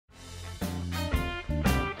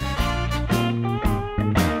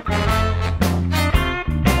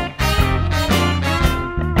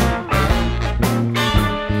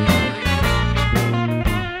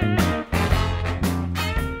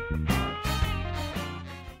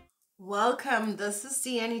Welcome. This is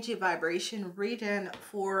the energy vibration reading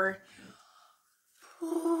for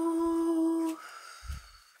the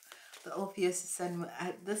Ophiuchus, and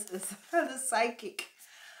this is the psychic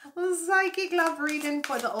love reading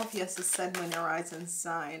for the Ophiuchus Sun, Moon, and Rising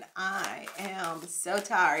sign. I am so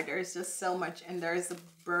tired. There's just so much, and there's a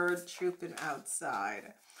bird trooping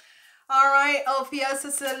outside. All right,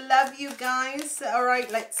 Ophiuchus, I love you guys. All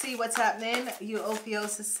right, let's see what's happening. You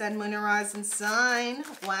Ophiuchus, Sun, Moon, and Rising sign.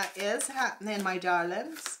 What is happening, my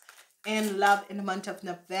darlings? In love in the month of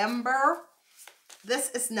November.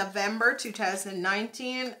 This is November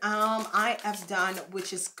 2019. I have done,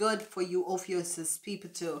 which is good for you Ophiuchus people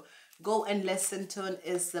to go and listen to,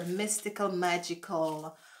 is the mystical,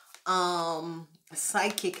 magical,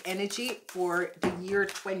 psychic energy for the year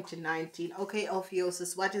 2019. Okay,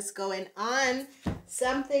 Ophiuchus, what is going on?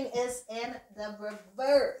 Something is in the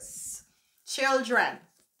reverse. Children,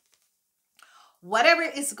 whatever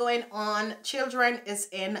is going on, children is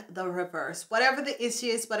in the reverse. Whatever the issue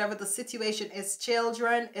is, whatever the situation is,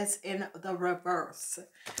 children is in the reverse.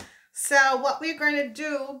 So what we're going to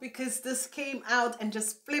do, because this came out and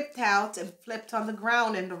just flipped out and flipped on the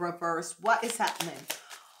ground in the reverse, what is happening?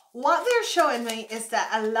 What they're showing me is that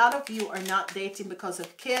a lot of you are not dating because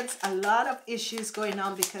of kids. A lot of issues going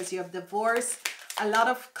on because you have divorce. A lot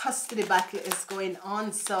of custody battle is going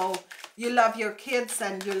on. So you love your kids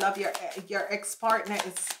and you love your ex-partner.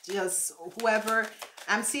 It's just whoever.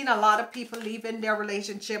 I'm seeing a lot of people leaving their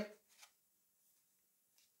relationship.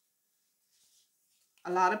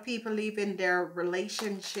 A lot of people leaving their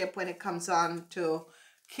relationship when it comes on to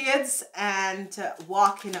kids and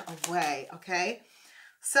walking away, okay?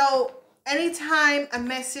 So anytime a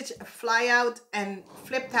message fly out and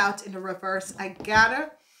flipped out in the reverse, I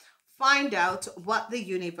gotta find out what the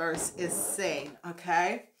universe is saying,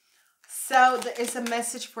 okay? So there is a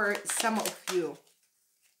message for some of you.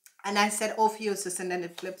 And I said Ophiuchus and then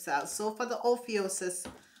it flips out. So for the Ophiuchus,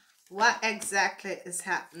 what exactly is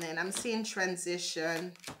happening? I'm seeing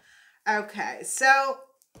transition. Okay, so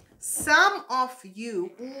some of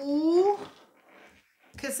you, ooh,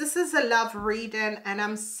 because this is a love reading and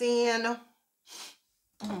I'm seeing,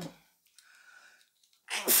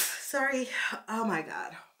 sorry, oh my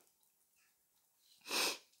God.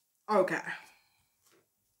 Okay.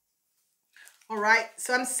 All right,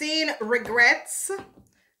 so I'm seeing regrets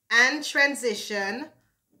and transition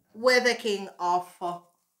with the King of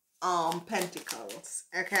Pentacles,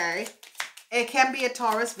 okay? It can be a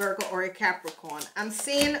Taurus, Virgo, or a Capricorn. I'm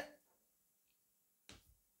seeing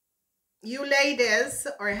you ladies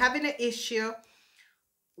are having an issue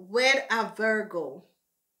with a Virgo.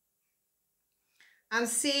 I'm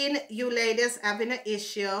seeing you ladies having an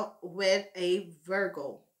issue with a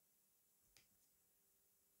Virgo.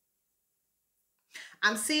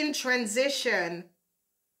 I'm seeing transition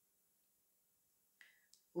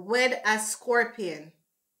with a Scorpion.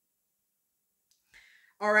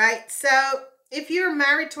 All right, so if you're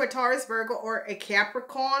married to a Taurus, Virgo, or a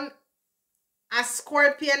Capricorn, a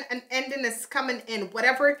Scorpion, an ending is coming in.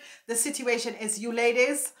 Whatever the situation is, you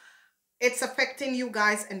ladies, it's affecting you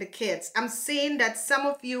guys and the kids. I'm seeing that some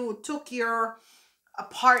of you took your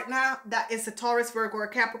partner that is a Taurus, Virgo, or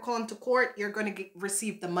Capricorn to court. You're going to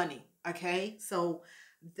receive the money, okay? So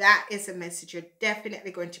that is a message. You're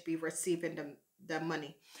definitely going to be receiving the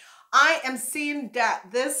money. I am seeing that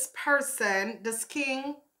this person, this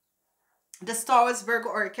king, the Taurus, Virgo,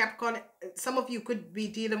 or a Capricorn, some of you could be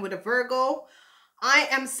dealing with a Virgo. I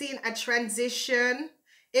am seeing a transition.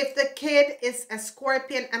 If the kid is a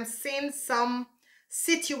Scorpion, I'm seeing some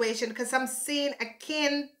situation because I'm seeing a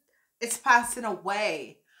king is passing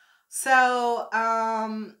away. So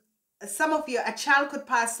some of you, a child could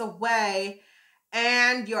pass away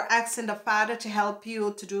and you're asking the father to help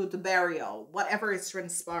you to do the burial, whatever is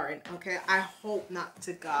transpiring, okay? I hope not,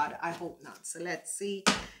 to God. I hope not. So let's see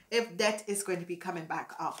if death is going to be coming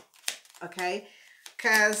back up, okay?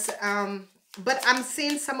 Because, but I'm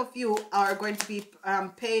seeing some of you are going to be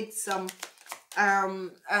paid some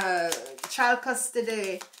child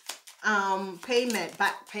custody payment,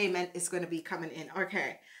 back payment is going to be coming in,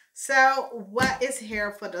 okay? So what is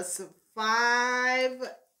here for the 5?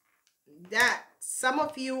 That some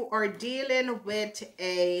of you are dealing with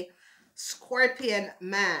a Scorpion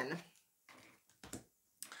man.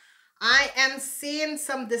 I am seeing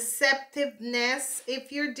some deceptiveness.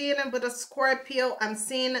 If you're dealing with a Scorpio, I'm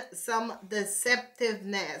seeing some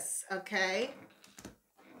deceptiveness, okay?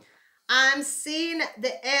 I'm seeing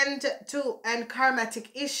the end to an karmatic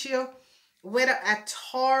issue. Whether a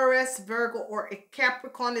Taurus, Virgo, or a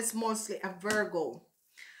Capricorn, is mostly a Virgo.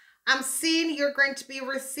 I'm seeing you're going to be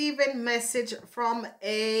receiving message from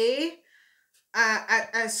a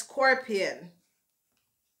a Scorpion.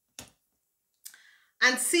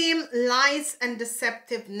 And seem lies and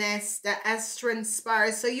deceptiveness that has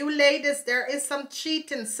transpired. So you ladies, there is some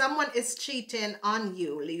cheating. Someone is cheating on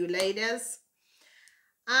you, you ladies.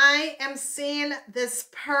 I am seeing this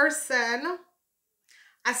person,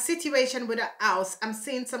 a situation with a house. I'm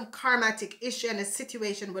seeing some karmatic issue and a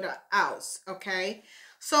situation with a house, okay?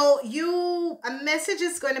 So a message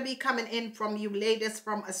is going to be coming in from you ladies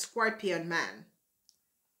from a Scorpion man.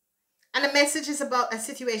 And the message is about a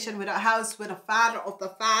situation with a house with a father, of the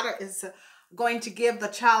father is going to give the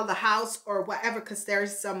child the house or whatever, because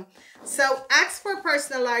there's some. So ask for a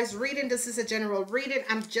personalized reading. This is a general reading.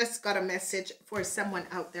 I'm just got a message for someone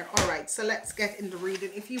out there. All right, so let's get in the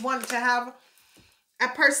reading. If you want to have a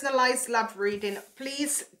personalized love reading,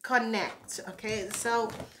 please connect. Okay, so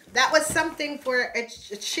that was something for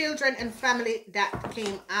children and family that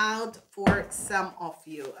came out for some of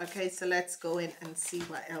you. Okay, so let's go in and see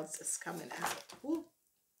what else is coming out. Ooh.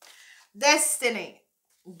 Destiny.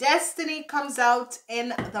 Destiny comes out in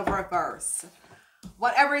the reverse.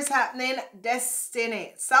 Whatever is happening,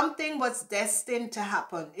 destiny. Something was destined to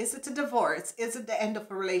happen. Is it a divorce? Is it the end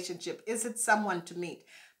of a relationship? Is it someone to meet?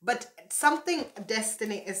 But something,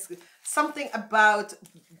 destiny is something about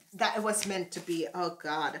that it was meant to be. Oh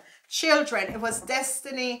God. Children, it was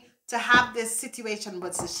destiny to have this situation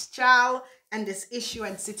with this child and this issue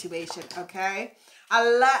and situation, okay? A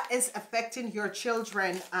lot is affecting your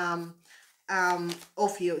children,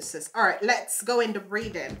 Ophiuchus. All right, let's go into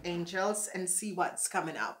reading, angels, and see what's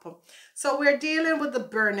coming up. So we're dealing with the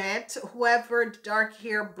brunette, whoever, dark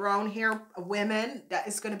hair, brown hair, women that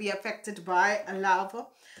is going to be affected by a love.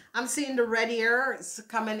 I'm seeing the red hair is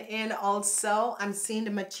coming in also. I'm seeing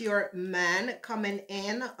the mature man coming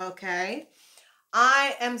in, okay?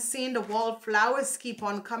 I am seeing the wallflowers keep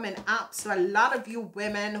on coming up. So a lot of you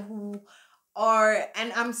women who are,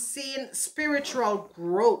 and I'm seeing spiritual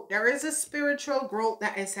growth. There is a spiritual growth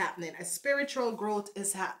that is happening. A spiritual growth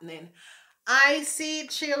is happening. I see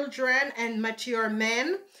children and mature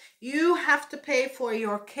men. You have to pay for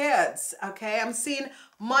your kids, okay? I'm seeing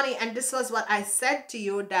money, and this was what I said to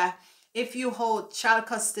you, that if you hold child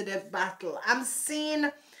custody battle, I'm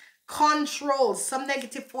seeing control. Some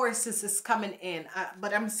negative forces is coming in,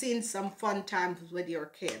 but I'm seeing some fun times with your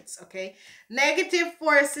kids, okay? Negative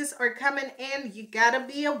forces are coming in. You gotta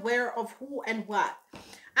be aware of who and what.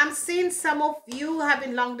 I'm seeing some of you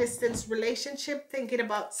having long distance relationship, thinking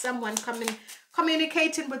about someone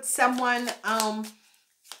communicating with someone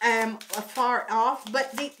far off.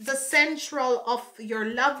 But the central of your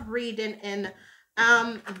love reading in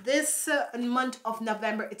this month of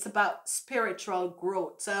November, it's about spiritual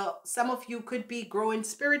growth. So some of you could be growing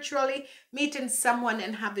spiritually, meeting someone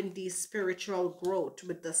and having this spiritual growth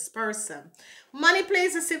with this person. Money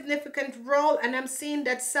plays a significant role, and I'm seeing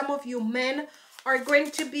that some of you men are going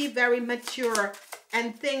to be very mature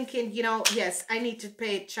and thinking, you know, yes, I need to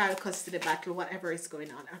pay child custody battle, whatever is going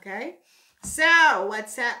on, okay? So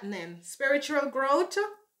what's happening? Spiritual growth.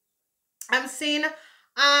 I'm seeing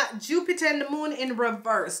Jupiter and the moon in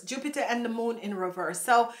reverse. Jupiter and the moon in reverse.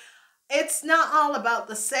 So it's not all about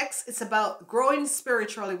the sex. It's about growing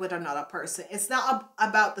spiritually with another person. It's not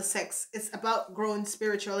about the sex. It's about growing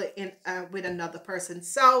spiritually with another person.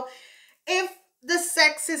 So if the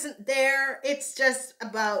sex isn't there, it's just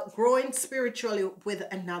about growing spiritually with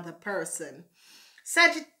another person.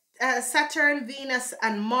 Saturn, Venus,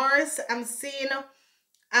 and Mars. I'm seeing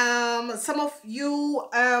some of you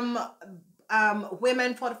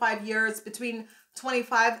women 45 years, between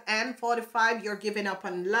 25 and 45, you're giving up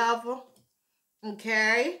on love.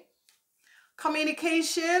 Okay.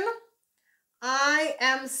 Communication. I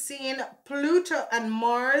am seeing Pluto and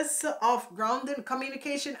Mars off grounded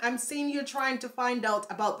communication. I'm seeing you trying to find out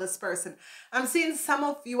about this person. I'm seeing some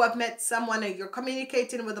of you have met someone and you're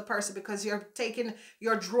communicating with the person because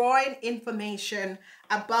you're drawing information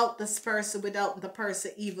about this person without the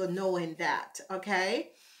person even knowing that,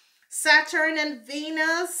 okay? Saturn and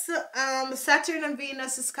Venus. Saturn and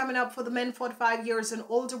Venus is coming up for the men 45 years and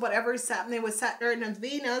older. Whatever is happening with Saturn and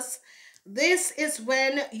Venus, this is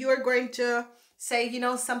when you're going to say, you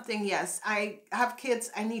know something, yes, I have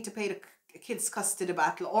kids, I need to pay the kids custody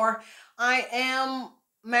battle, or I am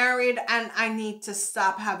married and I need to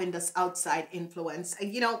stop having this outside influence.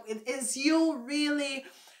 You know, it is you really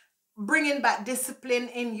bringing back discipline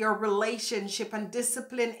in your relationship and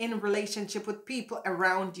discipline in relationship with people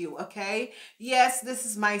around you, okay? Yes, this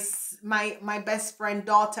is my best friend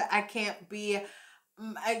daughter. I can't be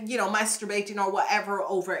you know, masturbating or whatever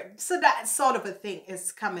over it. So that sort of a thing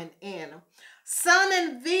is coming in. Sun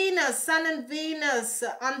and Venus,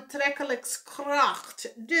 aantrekkelijkheidskracht.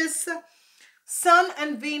 Dus Sun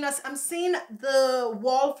and Venus, I'm seeing the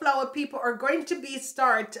wallflower people are going to be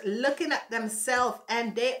start looking at themselves,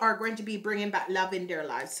 and they are going to be bringing back love in their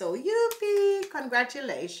lives. So yippee,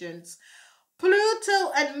 congratulations.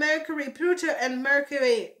 Pluto and Mercury,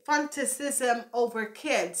 fantasism over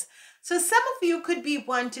kids. So some of you could be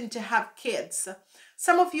wanting to have kids.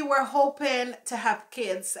 Some of you were hoping to have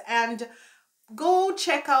kids, and go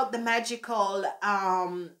check out the magical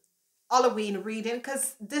Halloween reading,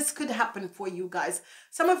 because this could happen for you guys.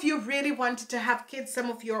 Some of you really wanted to have kids. Some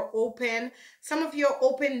of you are open. Some of you are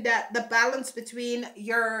open that the balance between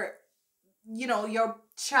your, you know, your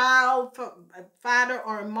child, father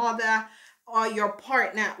or mother, or your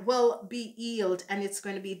partner will be healed, and it's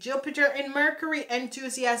going to be Jupiter and Mercury,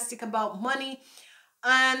 enthusiastic about money.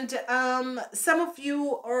 And some of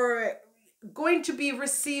you are going to be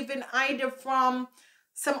receiving either from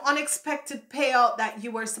some unexpected payout that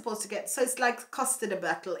you were supposed to get. So it's like custody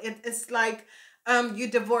battle. It's like you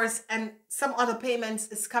divorce and some other payments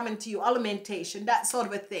is coming to you, alimentation, that sort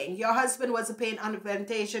of a thing. Your husband was paying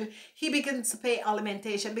alimentation, he begins to pay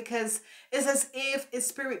alimentation, because it's as if his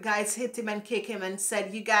spirit guides hit him and kick him and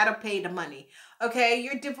said, you gotta pay the money. Okay,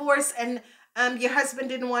 you're divorced, and your husband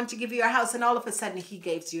didn't want to give you a house, and all of a sudden he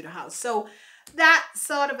gave you the house. So that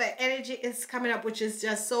sort of an energy is coming up, which is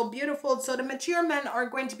just so beautiful. So the mature men are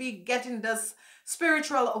going to be getting this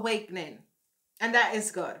spiritual awakening, and that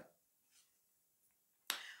is good.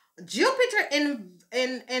 Jupiter in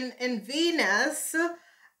Venus,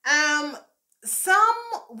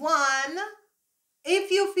 someone,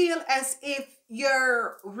 if you feel as if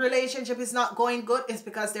your relationship is not going good, it's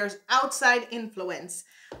because there's outside influence.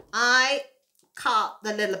 I caught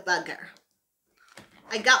the little bugger.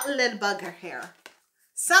 I got a little bugger here.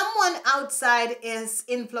 Someone outside is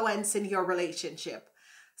influencing your relationship.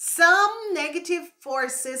 Some negative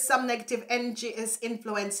forces, some negative energy is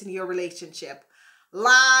influencing your relationship.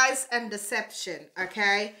 Lies and deception,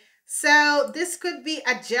 okay? So this could be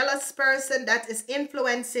a jealous person that is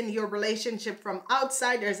influencing your relationship from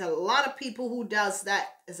outside. There's a lot of people who does that.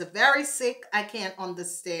 It's very sick. I can't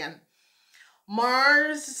understand.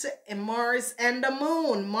 Mars and the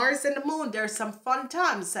moon. Mars and the moon. There's some fun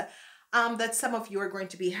times that some of you are going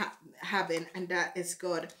to be having, and that is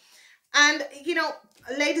good. And, you know,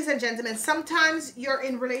 ladies and gentlemen, sometimes you're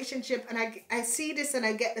in relationship, and I see this, and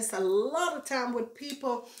I get this a lot of time with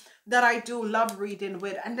people that I do love reading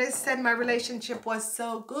with, and they said my relationship was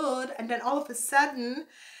so good, and then all of a sudden,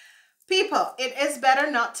 people, it is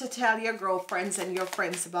better not to tell your girlfriends and your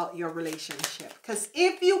friends about your relationship, because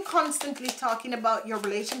if you constantly talking about your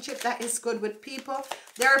relationship, that is good with people.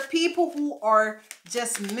 There are people who are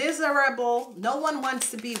just miserable. No one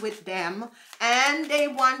wants to be with them, and they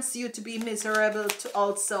want you to be miserable to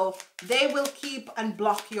also. They will keep and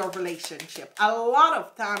block your relationship. A lot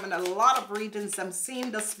of time and a lot of readings, I'm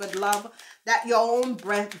seeing this with love, that your own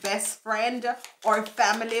best friend or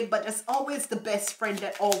family, but it's always the best friend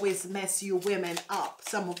that always mess you women up.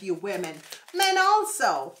 Some of you women, men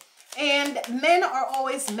also. And men are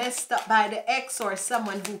always messed up by the ex or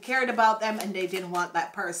someone who cared about them and they didn't want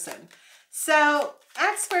that person. So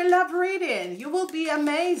ask for love reading. You will be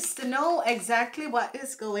amazed to know exactly what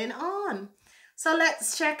is going on. So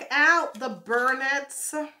let's check out the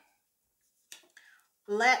Burnets.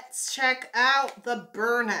 Let's check out the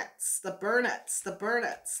Burnets. The Burnets. The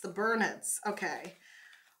Burnets. The Burnets. Okay.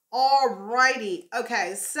 Alrighty.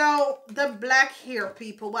 Okay. So the black hair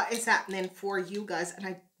people, what is happening for you guys? And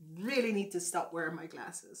I really need to stop wearing my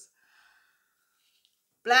glasses.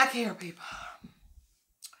 Black hair people.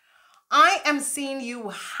 I am seeing you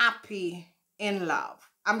happy in love.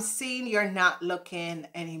 I'm seeing you're not looking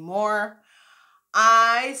anymore.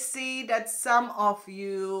 I see that some of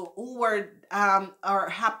you who were are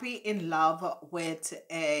happy in love with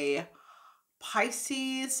a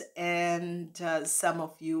Pisces, and some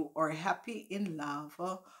of you are happy in love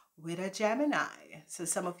with a Gemini. So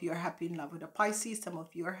some of you are happy in love with a Pisces, some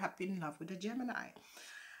of you are happy in love with a Gemini.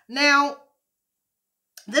 Now,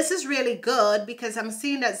 this is really good because I'm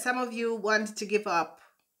seeing that some of you want to give up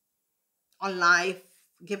on life,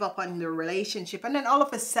 give up on the relationship, and then all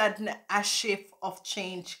of a sudden a shift of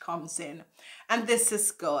change comes in, and this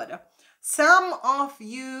is good. Some of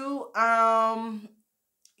you are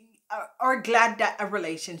glad that a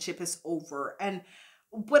relationship is over, and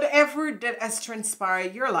whatever that has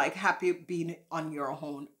transpired, you're like happy being on your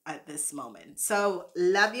own at this moment. So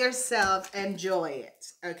love yourself, enjoy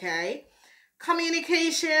it. Okay,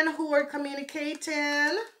 communication, who are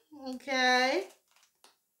communicating? Okay,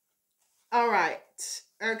 all right.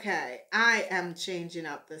 Okay, I am changing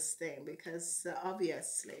up this thing because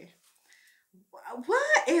obviously,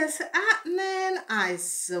 what is happening? I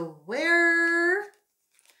swear.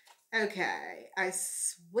 Okay, I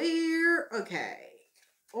swear. Okay.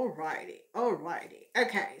 Alrighty. Alrighty.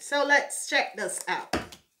 Okay, so let's check this out.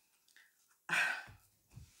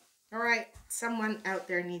 All right, someone out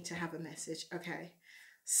there need to have a message. Okay.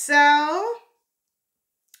 So,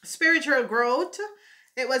 spiritual growth.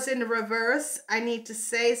 It was in the reverse. I need to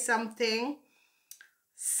say something.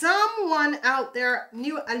 Someone out there,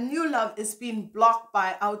 a new love is being blocked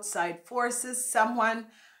by outside forces. Someone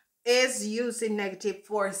is using negative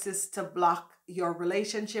forces to block your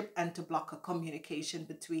relationship and to block a communication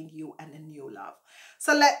between you and a new love.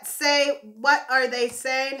 So let's say, what are they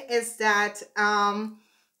saying is that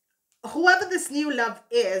whoever this new love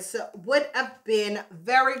is would have been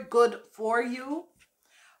very good for you,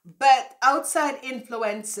 but outside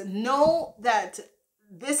influence know that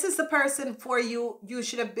this is the person for you. You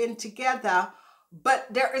should have been together, but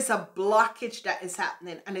there is a blockage that is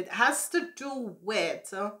happening, and it has to do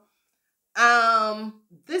with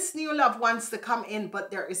this new love wants to come in, but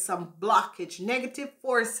there is some blockage. Negative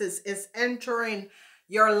forces is entering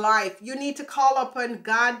your life. You need to call upon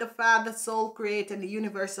God, the Father, soul creator, and the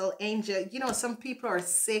universal angel. You know, some people are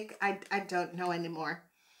sick. I don't know anymore.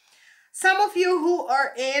 Some of you who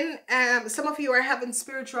are some of you are having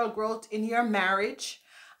spiritual growth in your marriage.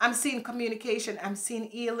 I'm seeing communication, I'm seeing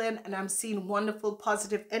healing, and I'm seeing wonderful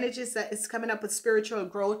positive energies that is coming up. With spiritual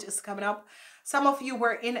growth is coming up. Some of you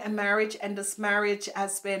were in a marriage and this marriage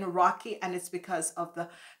has been rocky, and it's because of the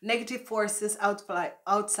negative forces,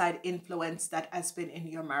 outside influence that has been in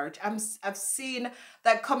your marriage. I've seen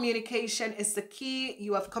that communication is the key.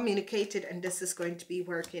 You have communicated and this is going to be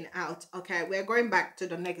working out. Okay, we're going back to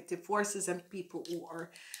the negative forces and people who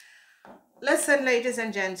are... Listen, ladies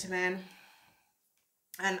and gentlemen,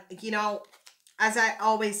 and you know, as I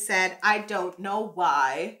always said, I don't know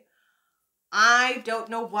why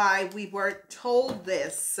we were told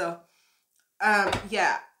this. So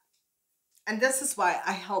yeah, and this is why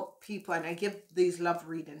I help people and I give these love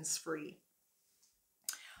readings free.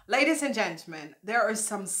 Ladies and gentlemen, there are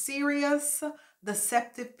some serious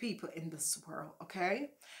deceptive people in this world,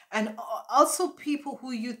 okay? And also people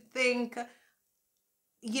who you think,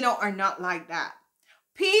 you know, are not like that.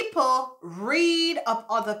 People read of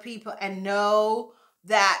other people and know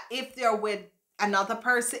that if they're with another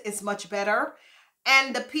person, it's much better.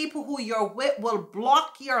 And the people who you're with will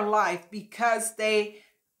block your life because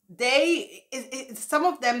some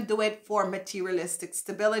of them do it for materialistic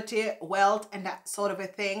stability, wealth, and that sort of a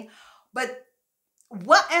thing. But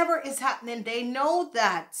whatever is happening, they know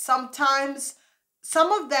that sometimes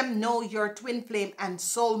some of them know your twin flame and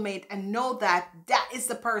soulmate and know that that is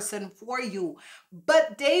the person for you,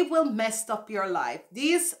 but they will mess up your life.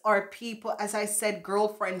 These are people, as I said,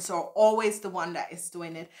 girlfriends are always the one that is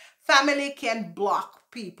doing it. Family can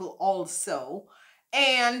block people also.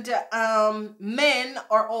 And men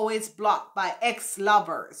are always blocked by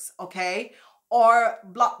ex-lovers, okay? Or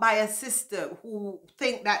blocked by a sister who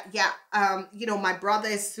think that, yeah, you know, my brother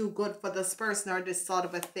is too good for this person or this sort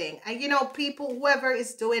of a thing. And, you know, people, whoever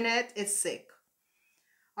is doing it is sick.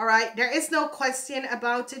 All right? There is no question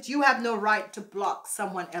about it. You have no right to block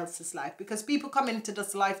someone else's life because people come into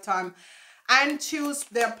this lifetime and choose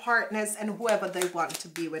their partners and whoever they want to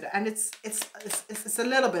be with. And it's a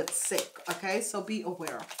little bit sick, okay? So be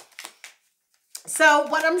aware. So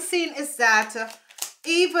what I'm seeing is that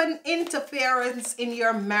even interference in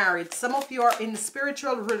your marriage. Some of you are in a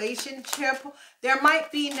spiritual relationship. There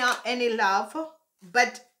might be not any love,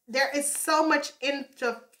 but there is so much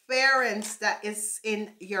interference that is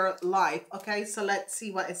in your life. Okay, so let's see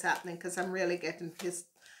what is happening because I'm really getting pissed.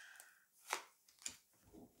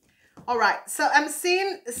 All right, so I'm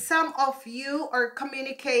seeing some of you are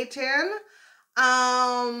communicating.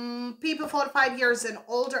 People 45 years and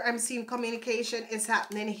older, I'm seeing communication is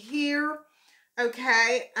happening here.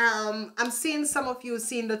 Okay, I'm seeing some of you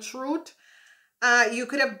seeing the truth. You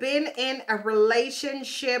could have been in a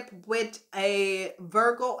relationship with a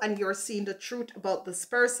Virgo and you're seeing the truth about this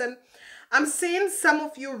person. I'm seeing some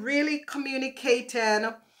of you really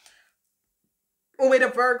communicating with a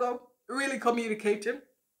Virgo, really communicating.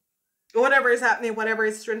 Whatever is happening, whatever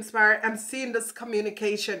is transpiring, I'm seeing this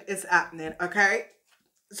communication is happening, okay?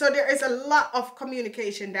 So there is a lot of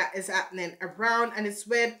communication that is happening around, and it's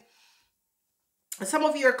with some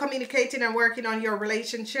of you are communicating and working on your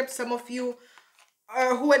relationship. Some of you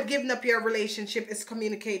who had given up your relationship is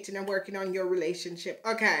communicating and working on your relationship.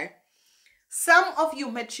 Okay. Some of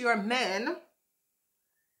you mature men.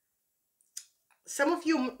 Some of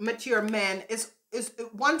you mature men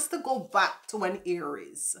wants to go back to an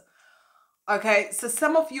Aries. Okay, so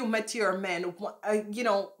some of you mature men, you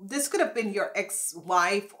know, this could have been your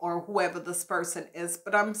ex-wife or whoever this person is,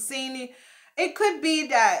 but I'm seeing It could be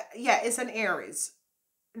that, yeah, it's an Aries.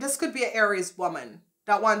 This could be an Aries woman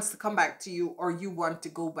that wants to come back to you, or you want to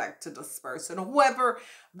go back to this person. Whoever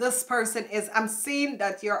this person is, I'm seeing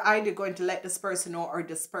that you're either going to let this person know or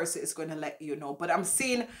this person is going to let you know. But I'm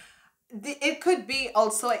seeing it could be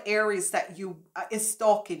also an Aries that you is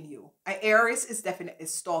stalking you. An Aries is definitely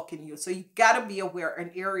stalking you. So you gotta be aware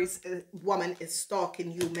an Aries woman is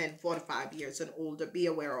stalking you, men 45 years and older. Be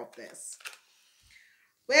aware of this.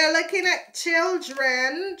 We're looking at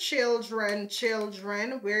children.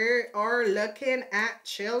 We are looking at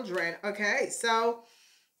children. Okay, so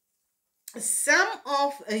some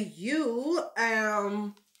of you,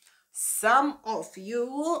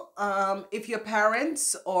 if your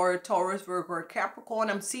parents or Taurus, Virgo, or Capricorn,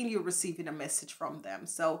 I'm seeing you receiving a message from them.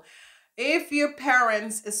 So if your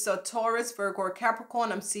parents is so Taurus, Virgo, or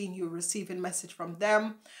Capricorn, I'm seeing you receiving a message from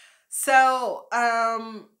them. So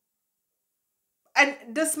and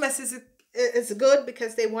this message is good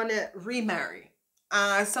because they want to remarry.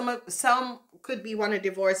 Some could be want to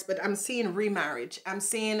divorce, but I'm seeing remarriage. I'm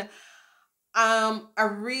seeing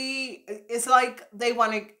it's like they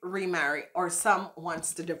want to remarry, or some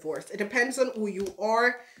wants to divorce. It depends on who you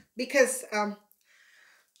are, because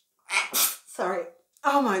sorry,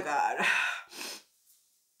 oh my god,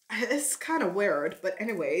 it's kind of weird, but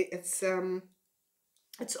anyway, it's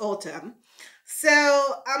autumn.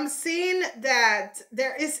 So I'm seeing that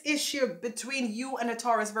there is issue between you and a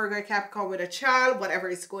Taurus, Virgo, Capricorn with a child, whatever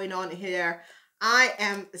is going on here. I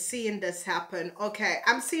am seeing this happen. Okay,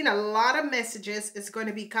 I'm seeing a lot of messages is going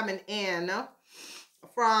to be coming in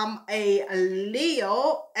from a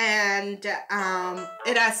Leo, and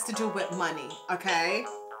it has to do with money. Okay,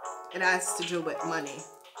 it has to do with money,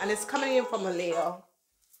 and it's coming in from a Leo.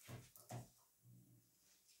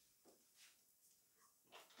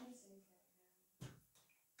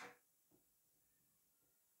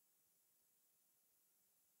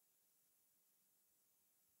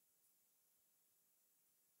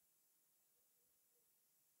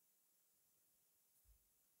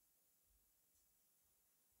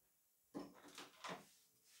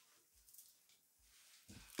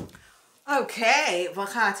 Okay, we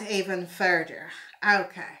gaan even verder.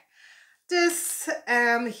 Okay. Dus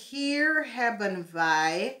hier hebben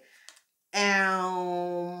wij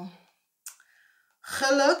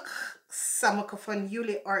geluk. Sommige van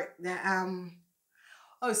jullie are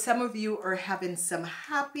some of you are having some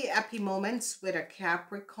happy moments with a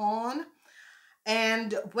Capricorn.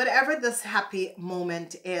 And whatever this happy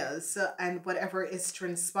moment is, and whatever is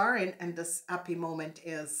transpiring in this happy moment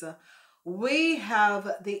is, we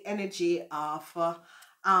have the energy of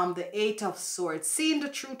the Eight of Swords, seeing the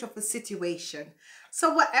truth of a situation.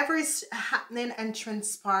 So whatever is happening and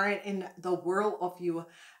transpiring in the world of you,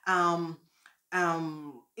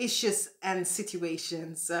 issues and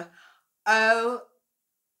situations,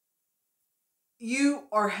 you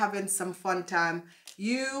are having some fun time.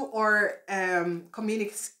 You are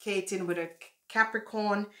communicating with a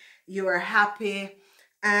Capricorn. You are happy.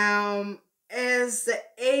 As the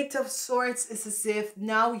Eight of Swords, is as if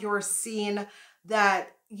now you're seeing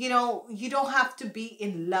that, you know, you don't have to be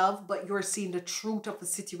in love, but you're seeing the truth of the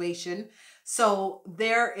situation. So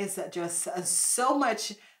there is just so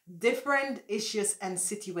much different issues and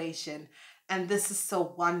situation, and this is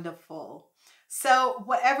so wonderful. So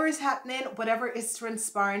whatever is happening, whatever is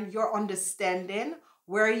transpiring, you're understanding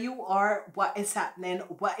where you are, what is happening,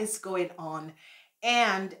 what is going on,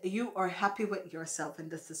 and you are happy with yourself,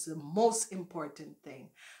 and this is the most important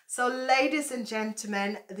thing. So ladies and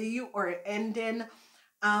gentlemen, you are ending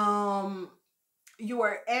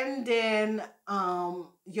your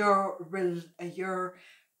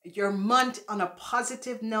month on a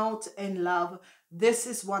positive note in love. This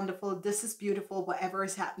is wonderful. This is beautiful. Whatever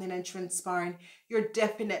is happening and transpiring, you're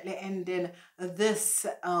definitely ending this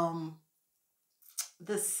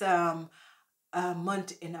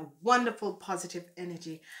month in a wonderful positive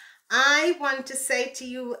energy. I want to say to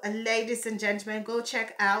you, ladies and gentlemen, go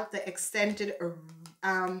check out the extended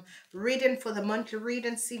reading for the monthly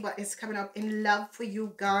reading. See what is coming up in love for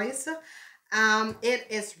you guys. It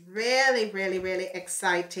is really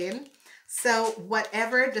exciting. So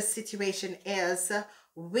whatever the situation is,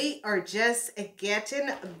 we are just getting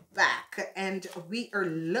back, and we are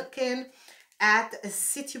looking at a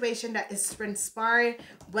situation that is transpiring.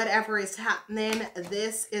 Whatever is happening,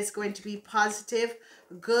 this is going to be positive.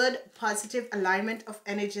 Good positive alignment of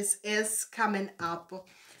energies is coming up,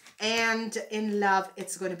 and in love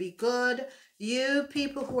it's going to be good. You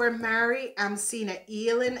people who are married, I'm seeing a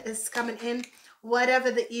healing is coming in.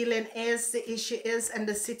 Whatever the healing is, the issue is, and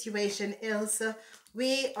the situation is,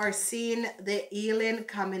 We are seeing the healing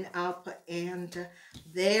coming up, and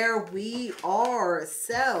there we are.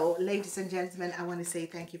 So, ladies and gentlemen, I want to say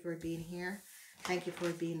thank you for being here. Thank you for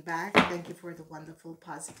being back. Thank you for the wonderful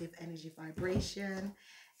positive energy vibration.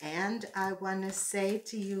 And I want to say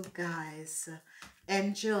to you guys,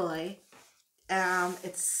 enjoy.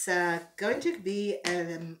 It's going to be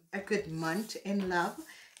a good month in love,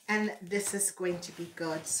 and this is going to be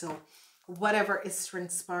good. So whatever is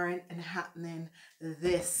transpiring and happening,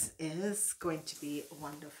 this is going to be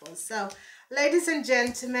wonderful. So ladies and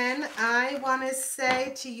gentlemen, I want to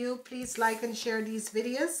say to you, please like and share these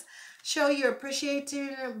videos. Show your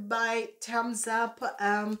appreciation by thumbs up,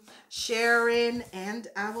 sharing, and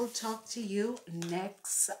I will talk to you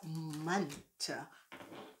next month.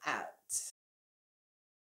 Out.